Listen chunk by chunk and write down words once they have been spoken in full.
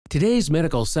Today's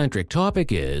medical-centric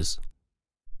topic is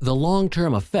the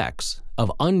long-term effects of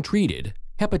untreated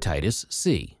hepatitis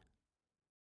C.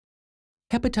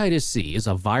 Hepatitis C is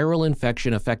a viral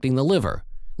infection affecting the liver,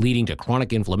 leading to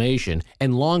chronic inflammation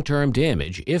and long-term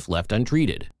damage if left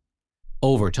untreated.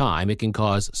 Over time, it can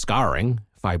cause scarring,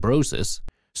 fibrosis,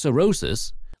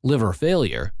 cirrhosis, liver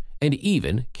failure, and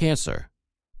even cancer.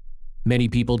 Many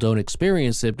people don't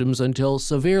experience symptoms until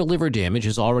severe liver damage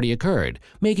has already occurred,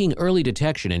 making early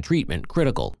detection and treatment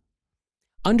critical.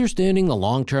 Understanding the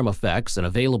long-term effects and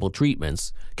available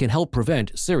treatments can help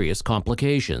prevent serious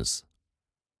complications.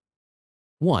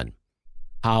 1.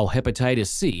 How hepatitis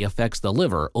C affects the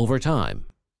liver over time.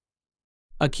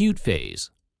 Acute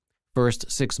phase. First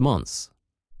 6 months.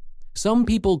 Some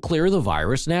people clear the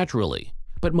virus naturally,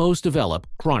 but most develop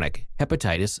chronic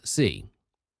hepatitis C.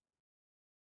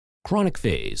 Chronic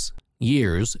phase,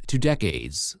 years to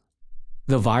decades.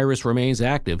 The virus remains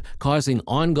active, causing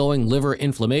ongoing liver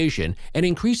inflammation and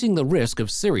increasing the risk of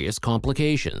serious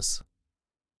complications.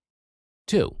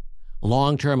 2.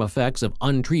 Long-term effects of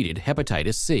untreated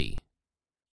hepatitis C.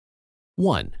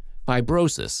 1.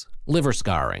 Fibrosis, liver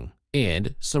scarring,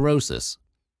 and cirrhosis.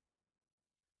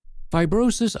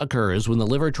 Fibrosis occurs when the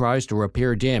liver tries to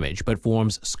repair damage but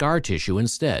forms scar tissue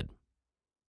instead.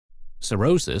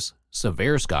 Cirrhosis,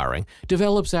 severe scarring,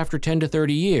 develops after 10 to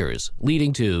 30 years,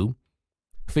 leading to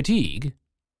fatigue,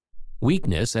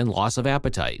 weakness and loss of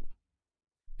appetite,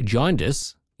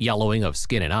 jaundice, yellowing of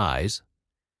skin and eyes,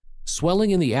 swelling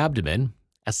in the abdomen,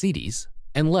 ascites,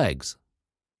 and legs,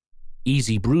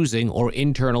 easy bruising or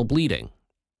internal bleeding.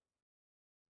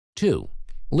 2.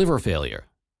 Liver failure,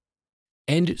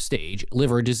 end-stage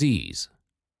liver disease.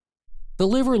 The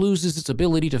liver loses its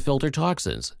ability to filter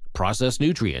toxins, process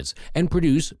nutrients, and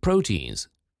produce proteins.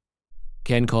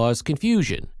 Can cause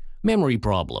confusion, memory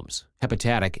problems,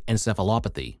 hepatic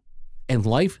encephalopathy, and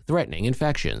life-threatening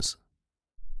infections.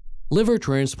 Liver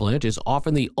transplant is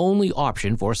often the only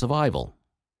option for survival.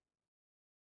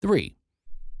 3.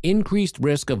 Increased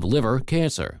risk of liver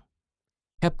cancer.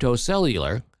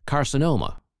 Hepatocellular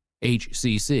carcinoma,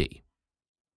 HCC.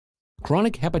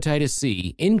 Chronic hepatitis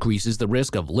C increases the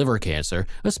risk of liver cancer,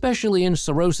 especially in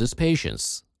cirrhosis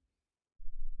patients.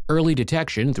 Early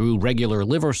detection through regular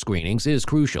liver screenings is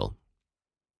crucial.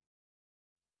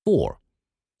 4.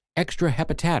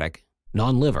 Extrahepatic,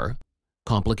 non-liver,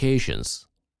 complications.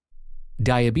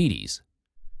 Diabetes.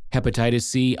 Hepatitis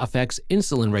C affects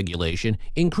insulin regulation,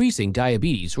 increasing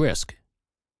diabetes risk.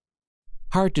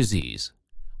 Heart disease.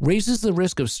 Raises the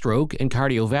risk of stroke and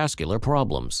cardiovascular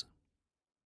problems.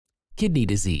 Kidney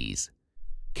disease.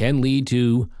 Can lead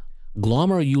to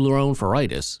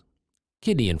glomerulonephritis,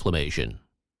 kidney inflammation.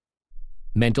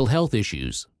 Mental health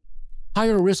issues.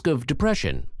 Higher risk of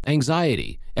depression,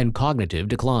 anxiety, and cognitive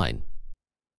decline.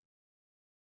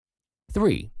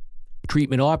 3.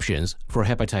 Treatment options for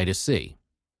hepatitis C.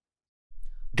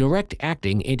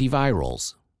 Direct-acting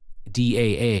antivirals,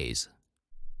 DAAs.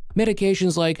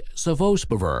 Medications like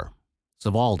sofosbuvir,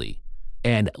 Sovaldi,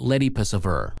 and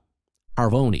ledipasvir,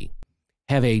 Harvoni,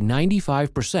 have a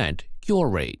 95% cure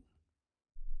rate.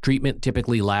 Treatment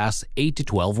typically lasts 8 to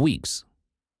 12 weeks.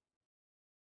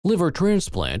 Liver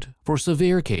transplant for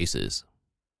severe cases.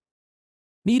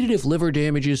 Needed if liver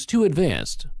damage is too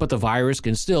advanced, but the virus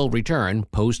can still return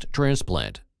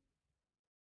post-transplant.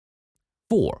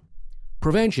 4.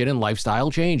 Prevention and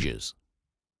lifestyle changes.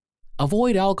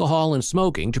 Avoid alcohol and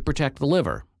smoking to protect the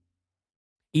liver.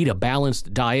 Eat a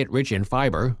balanced diet rich in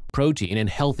fiber, protein, and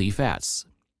healthy fats.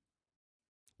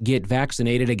 Get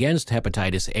vaccinated against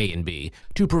hepatitis A and B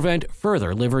to prevent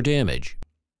further liver damage.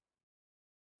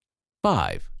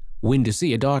 5. When to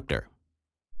see a doctor.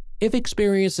 If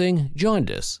experiencing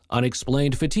jaundice,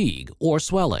 unexplained fatigue, or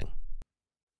swelling.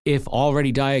 If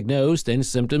already diagnosed and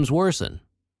symptoms worsen.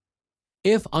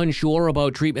 If unsure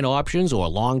about treatment options or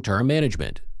long-term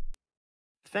management.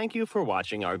 Thank you for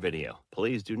watching our video.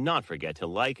 Please do not forget to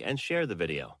like and share the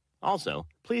video. Also,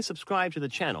 please subscribe to the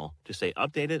channel to stay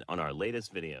updated on our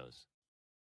latest videos.